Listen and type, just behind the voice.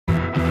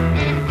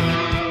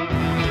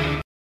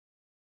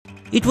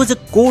It was a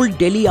cold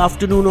Delhi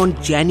afternoon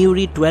on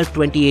January 12,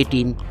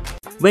 2018,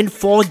 when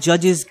 4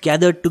 judges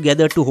gathered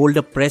together to hold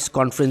a press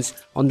conference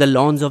on the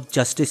lawns of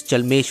Justice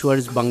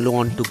Chalmeshwar's bungalow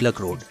on Tughlaq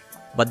Road.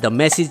 But the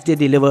message they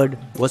delivered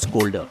was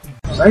colder.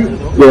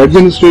 The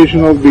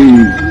administration of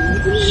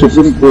the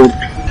Supreme Court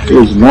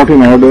is not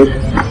in order,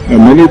 and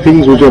many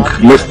things which are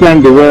less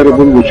than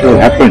desirable which have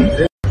happened.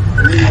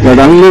 That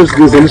unless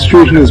this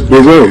institution is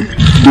preserved,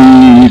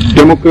 the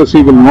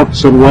democracy will not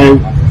survive.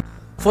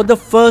 For the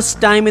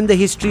first time in the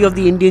history of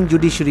the Indian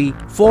judiciary,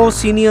 4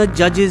 senior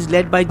judges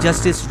led by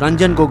Justice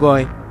Ranjan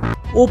Gogoi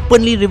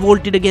openly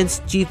revolted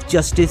against Chief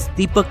Justice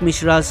Dipak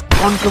Misra's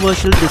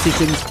controversial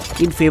decisions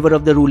in favour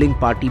of the ruling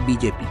party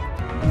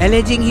BJP,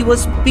 alleging he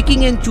was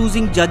picking and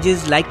choosing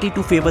judges likely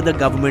to favour the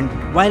government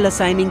while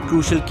assigning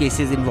crucial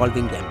cases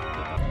involving them.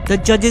 The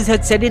judges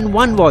had said in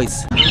one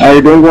voice,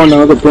 I don't want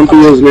another 20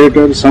 years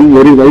later some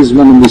very wise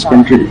men in this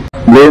country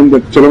blame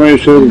that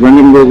Chalmeshwar,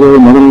 Ranjan Gogoi,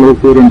 Madan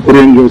Lokur and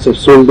Korean Joseph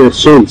sold their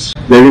souls.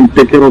 They didn't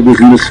take care of this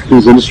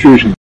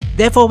institution.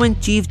 Therefore, when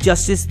Chief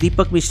Justice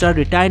Dipak Misra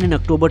retired in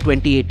October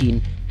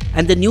 2018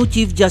 and the new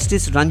Chief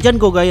Justice Ranjan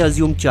Gogoi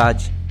assumed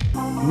charge,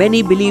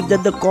 many believed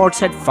that the courts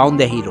had found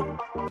their hero.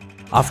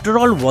 After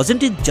all,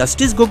 wasn't it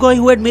Justice Gogoi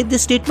who had made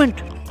this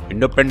statement?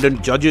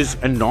 Independent judges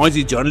and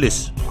noisy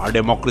journalists are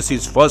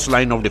democracy's first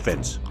line of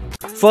defense.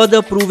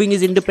 Further proving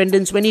his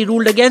independence when he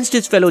ruled against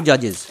his fellow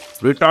judges.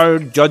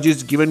 Retired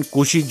judges given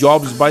cushy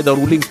jobs by the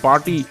ruling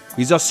party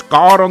is a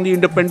scar on the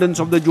independence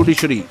of the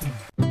judiciary.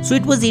 So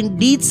it was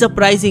indeed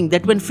surprising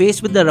that when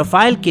faced with the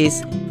Rafale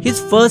case, his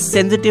first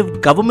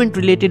sensitive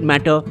government-related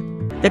matter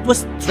that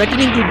was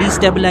threatening to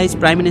destabilize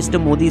Prime Minister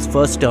Modi's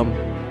first term,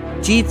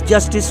 Chief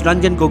Justice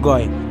Ranjan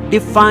Gogoi,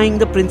 defying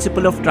the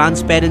principle of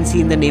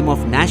transparency in the name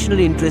of national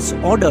interests,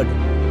 ordered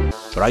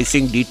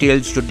pricing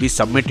details should be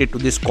submitted to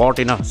this court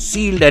in a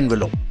sealed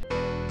envelope.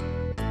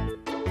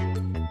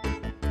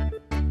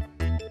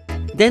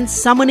 Then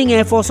summoning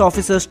Air Force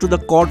officers to the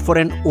court for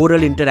an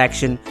oral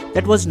interaction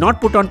that was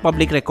not put on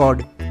public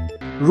record,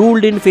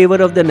 ruled in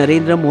favour of the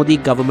Narendra Modi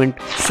government,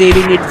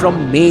 saving it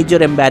from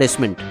major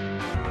embarrassment.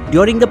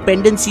 During the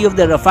pendency of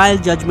the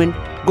Rafale judgment,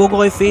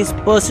 Gogoi faced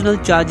personal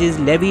charges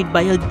levied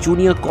by a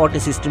junior court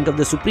assistant of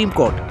the Supreme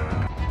Court.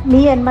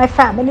 Me and my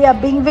family are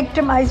being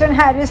victimized and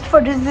harassed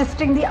for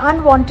resisting the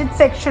unwanted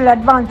sexual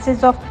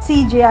advances of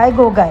CJI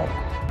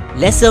Gogoi.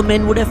 Lesser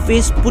men would have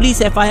faced police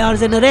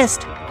FIRs and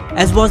arrest,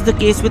 as was the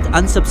case with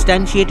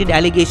unsubstantiated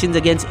allegations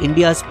against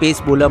India's pace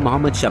bowler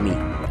Mohammad Shami.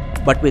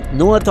 But with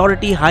no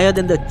authority higher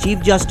than the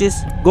Chief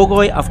Justice,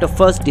 Gogoi, after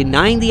first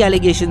denying the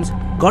allegations,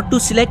 got to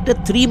select a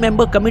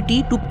 3-member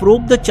committee to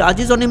probe the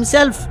charges on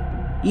himself.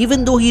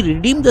 Even though he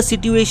redeemed the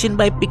situation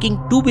by picking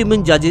 2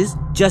 women judges,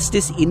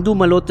 Justice Indu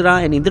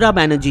Malhotra and Indira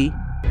Banerjee,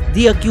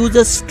 the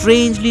accuser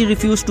strangely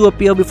refused to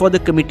appear before the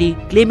committee,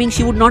 claiming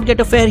she would not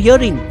get a fair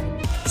hearing.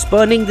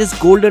 Spurning this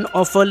golden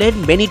offer led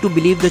many to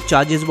believe the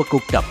charges were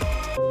cooked up.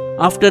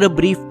 After a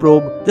brief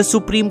probe, the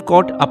Supreme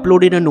Court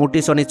uploaded a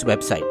notice on its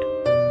website.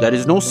 There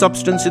is no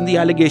substance in the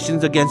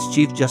allegations against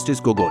Chief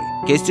Justice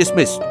Gogoi. Case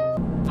dismissed.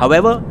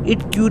 However,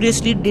 it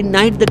curiously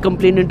denied the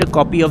complainant a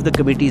copy of the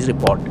committee's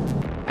report,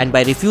 and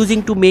by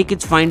refusing to make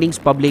its findings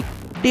public,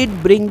 did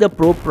bring the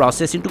probe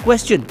process into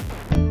question.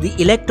 The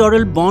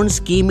electoral bond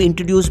scheme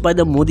introduced by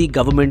the Modi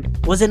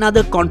government was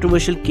another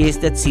controversial case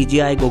that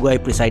CJI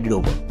Gogoi presided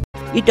over.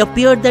 It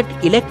appeared that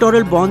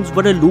electoral bonds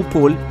were a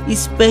loophole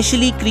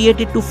especially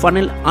created to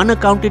funnel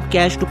unaccounted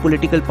cash to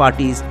political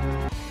parties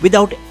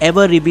without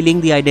ever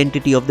revealing the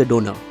identity of the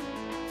donor.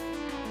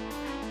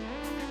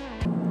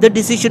 The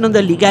decision on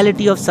the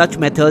legality of such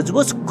methods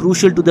was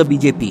crucial to the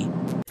BJP.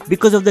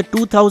 Because of the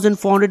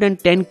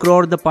 2,410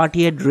 crore the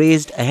party had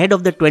raised ahead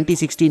of the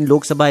 2016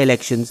 Lok Sabha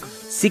elections,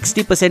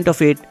 60% of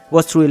it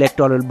was through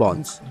electoral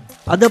bonds.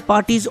 Other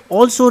parties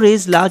also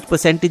raised large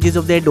percentages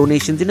of their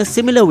donations in a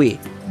similar way,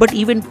 but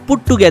even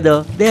put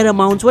together, their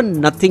amounts were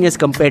nothing as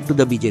compared to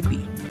the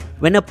BJP.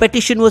 When a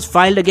petition was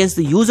filed against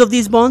the use of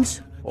these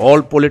bonds,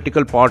 all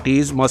political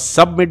parties must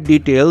submit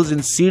details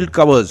in sealed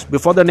covers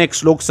before the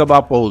next Lok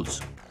Sabha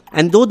polls.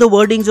 And though the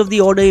wordings of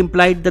the order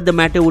implied that the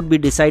matter would be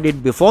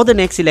decided before the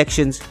next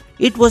elections,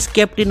 it was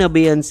kept in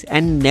abeyance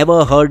and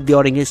never heard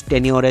during his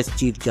tenure as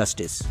Chief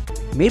Justice.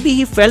 Maybe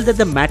he felt that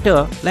the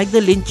matter, like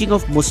the lynching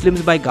of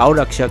Muslims by Gau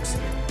Rakshaks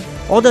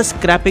or the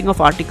scrapping of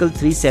Article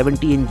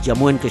 370 in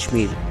Jammu and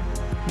Kashmir,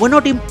 were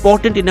not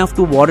important enough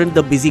to warrant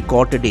the busy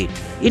court a date.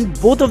 In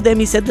both of them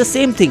he said the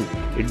same thing: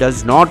 it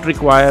does not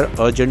require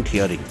urgent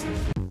hearing.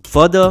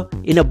 Further,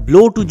 in a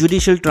blow to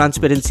judicial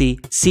transparency,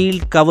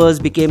 sealed covers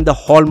became the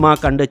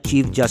hallmark under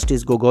Chief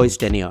Justice Gogoi's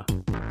tenure.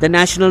 The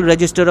National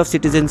Register of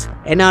Citizens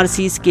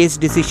 (NRC's) case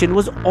decision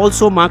was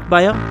also marked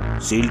by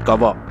a sealed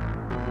cover.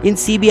 In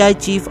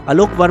CBI Chief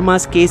Alok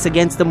Verma's case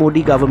against the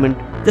Modi government,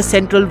 the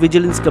Central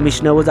Vigilance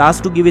Commissioner was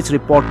asked to give its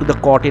report to the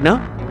court in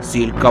a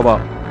sealed cover.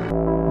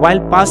 While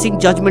passing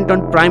judgment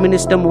on Prime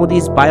Minister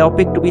Modi's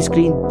biopic to be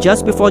screened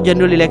just before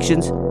general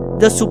elections,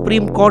 the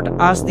Supreme Court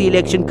asked the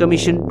Election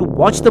Commission to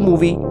watch the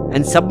movie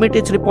and submit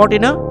its report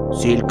in a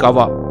sealed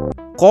cover.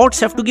 Courts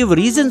have to give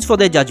reasons for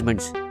their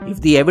judgments.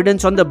 If the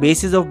evidence on the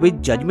basis of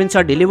which judgments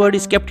are delivered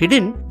is kept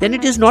hidden, then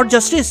it is not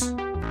justice.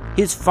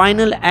 His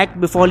final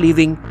act before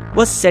leaving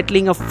was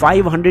settling a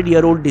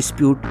 500-year-old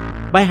dispute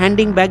by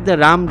handing back the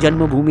Ram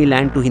Janmabhoomi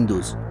land to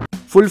Hindus,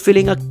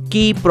 fulfilling a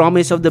key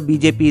promise of the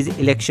BJP's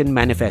election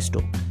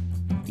manifesto.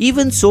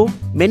 Even so,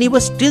 many were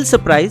still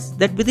surprised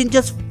that within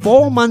just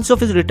 4 months of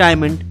his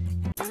retirement,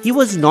 he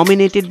was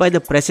nominated by the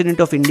President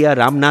of India,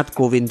 Ramnath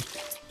Kovind,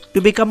 to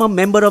become a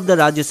member of the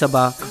Rajya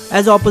Sabha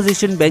as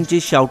opposition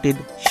benches shouted,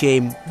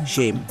 "Shame,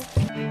 shame."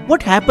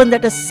 What happened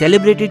that a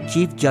celebrated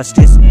Chief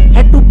Justice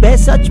had to bear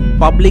such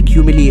public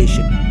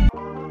humiliation?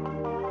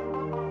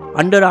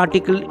 Under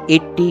Article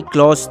 80,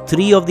 Clause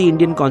 3 of the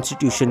Indian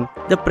Constitution,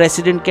 the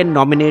President can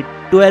nominate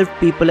 12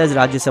 people as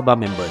Rajya Sabha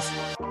members,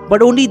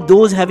 but only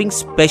those having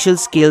special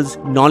skills,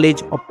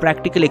 knowledge or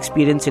practical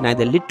experience in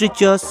either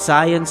literature,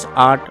 science,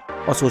 art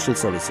or social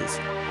services.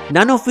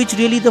 None of which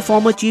really the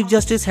former Chief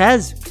Justice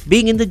has,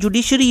 being in the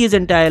judiciary his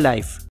entire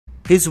life.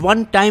 His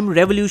one-time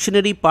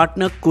revolutionary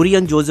partner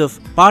Kurian Joseph,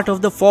 part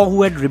of the four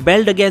who had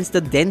rebelled against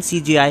the then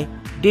CJI,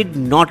 did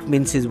not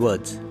mince his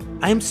words.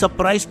 I am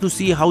surprised to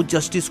see how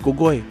Justice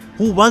Gogoi,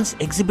 who once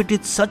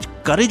exhibited such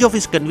courage of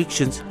his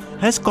convictions,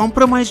 has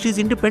compromised his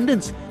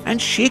independence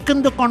and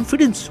shaken the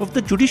confidence of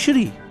the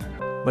judiciary.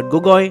 But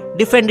Gogoi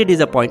defended his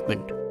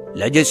appointment.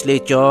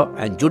 Legislature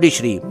and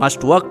judiciary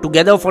must work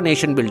together for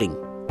nation building.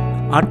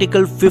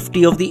 Article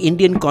 50 of the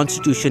Indian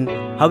Constitution,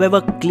 however,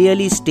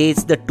 clearly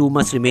states the two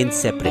must remain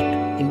separate.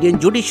 Indian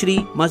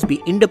judiciary must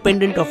be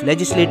independent of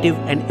legislative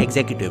and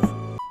executive.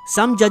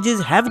 Some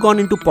judges have gone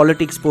into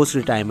politics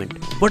post-retirement,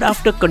 but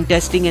after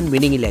contesting and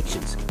winning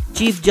elections.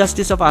 Chief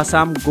Justice of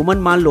Assam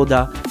Guman Mal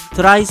Lodha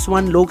thrice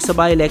won Lok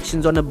Sabha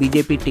elections on a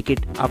BJP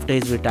ticket after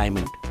his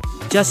retirement.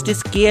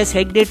 Justice K.S.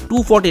 Hegde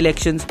too fought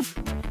elections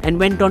and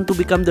went on to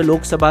become the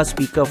Lok Sabha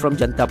Speaker from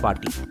Janata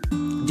Party.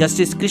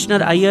 Justice Krishna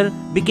Iyer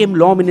became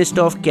Law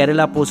Minister of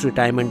Kerala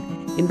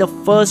post-retirement in the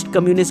first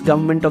communist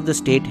government of the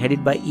state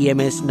headed by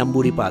EMS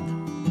Namboodiripad.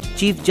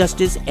 Chief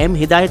Justice M.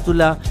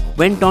 Hidayatullah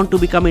went on to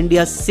become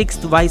India's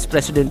 6th Vice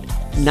President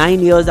 9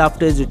 years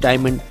after his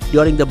retirement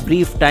during the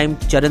brief time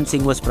Charan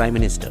Singh was Prime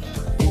Minister.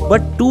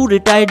 But two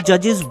retired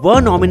judges were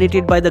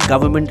nominated by the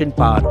government in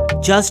power,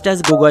 just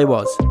as Gogoi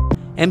was.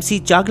 M.C.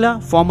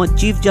 Chagla, former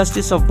Chief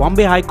Justice of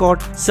Bombay High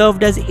Court,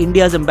 served as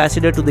India's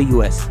ambassador to the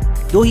US,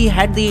 though he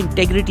had the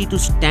integrity to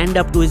stand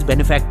up to his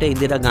benefactor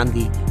Indira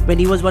Gandhi when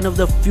he was one of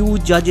the few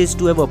judges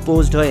to have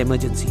opposed her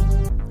emergency.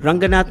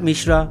 Ranganath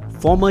Mishra,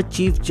 former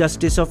Chief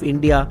Justice of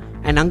India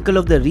and uncle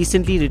of the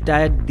recently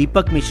retired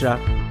Dipak Misra,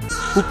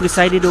 who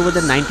presided over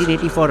the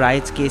 1984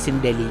 riots case in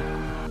Delhi,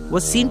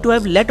 was seen to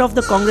have let off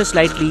the Congress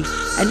lightly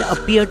and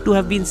appeared to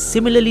have been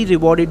similarly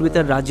rewarded with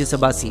a Rajya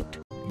Sabha seat.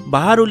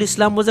 Baharul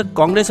Islam was a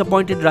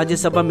Congress-appointed Rajya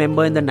Sabha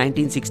member in the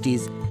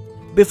 1960s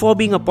before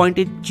being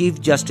appointed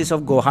Chief Justice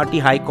of Guwahati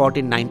High Court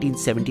in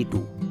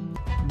 1972.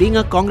 Being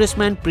a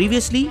congressman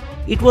previously,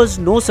 it was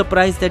no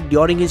surprise that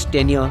during his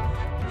tenure,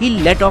 he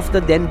let off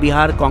the then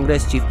Bihar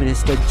Congress Chief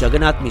Minister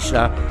Jagannath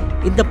Mishra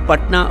in the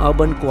Patna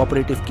Urban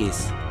Cooperative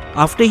case.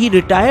 After he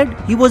retired,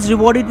 he was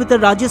rewarded with a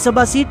Rajya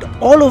Sabha seat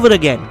all over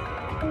again.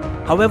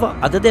 However,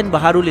 other than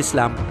Baharul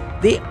Islam,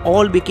 they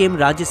all became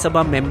Rajya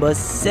Sabha members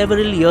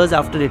several years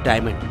after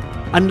retirement,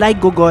 unlike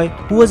Gogoi,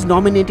 who was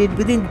nominated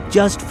within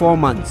just 4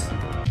 months.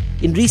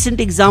 In recent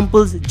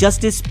examples,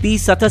 Justice P.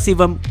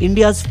 Sathasivam,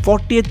 India's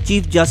 40th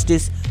Chief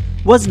Justice,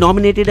 was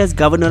nominated as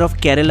Governor of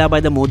Kerala by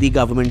the Modi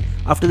government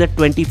after the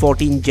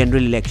 2014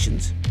 general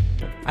elections.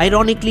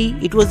 Ironically,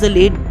 it was the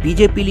late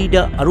BJP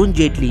leader Arun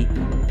Jaitley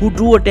who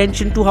drew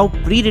attention to how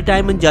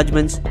pre-retirement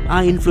judgments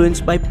are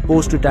influenced by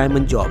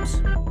post-retirement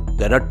jobs.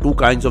 There are two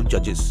kinds of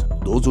judges,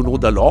 those who know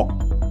the law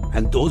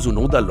and those who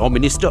know the law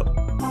minister.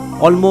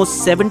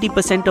 Almost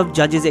 70% of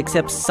judges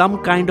accept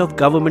some kind of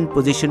government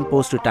position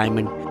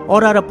post-retirement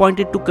or are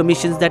appointed to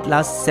commissions that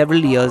last several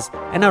years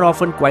and are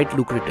often quite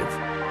lucrative.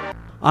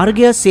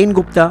 Arghya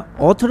Sengupta,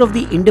 author of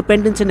The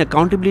Independence and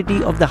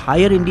Accountability of the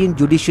Higher Indian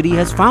Judiciary,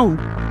 has found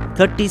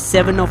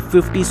 37 of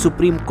 50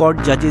 Supreme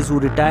Court judges who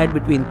retired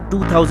between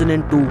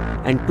 2002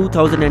 and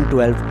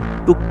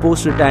 2012 took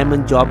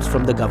post-retirement jobs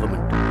from the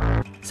government.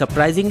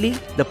 Surprisingly,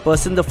 the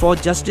person the four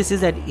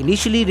justices had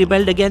initially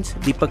rebelled against,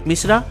 Dipak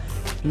Misra,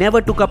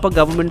 never took up a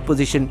government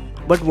position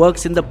but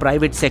works in the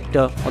private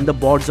sector on the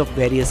boards of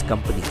various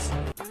companies.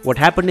 What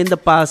happened in the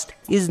past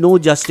is no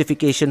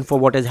justification for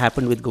what has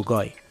happened with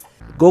Gogoi.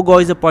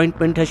 Gogoi's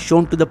appointment has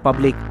shown to the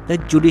public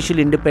that judicial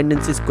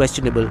independence is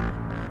questionable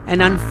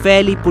and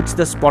unfairly puts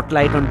the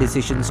spotlight on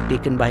decisions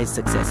taken by his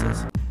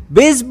successors.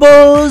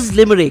 Bisbo's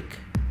limerick.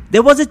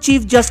 There was a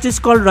Chief Justice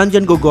called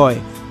Ranjan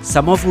Gogoi,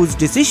 some of whose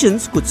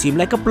decisions could seem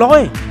like a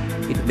ploy.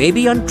 It may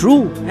be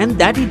untrue and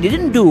that he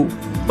didn't do,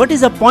 but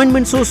his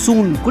appointment so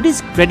soon could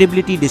his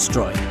credibility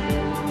destroy.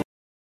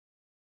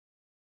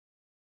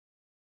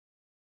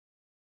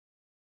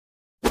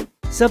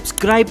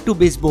 Subscribe to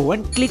Bisbo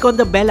and click on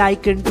the bell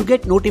icon to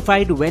get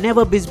notified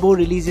whenever Bisbo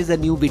releases a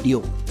new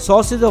video.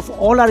 Sources of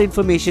all our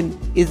information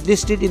is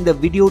listed in the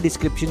video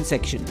description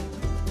section.